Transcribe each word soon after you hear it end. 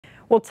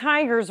Well,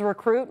 Tigers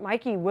recruit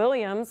Mikey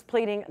Williams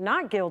pleading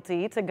not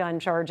guilty to gun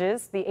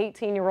charges. The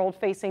 18-year-old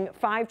facing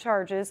 5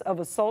 charges of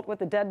assault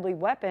with a deadly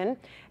weapon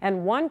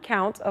and 1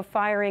 count of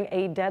firing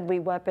a deadly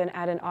weapon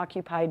at an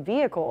occupied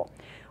vehicle.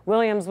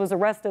 Williams was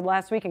arrested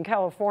last week in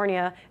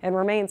California and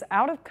remains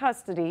out of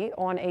custody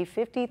on a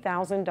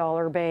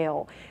 $50,000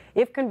 bail.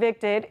 If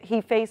convicted, he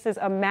faces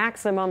a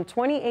maximum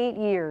 28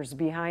 years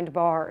behind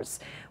bars.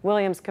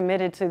 Williams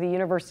committed to the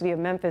University of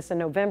Memphis in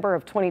November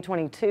of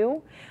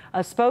 2022. A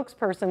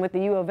spokesperson with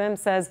the U of M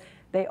says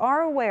they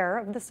are aware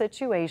of the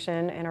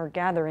situation and are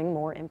gathering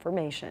more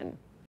information.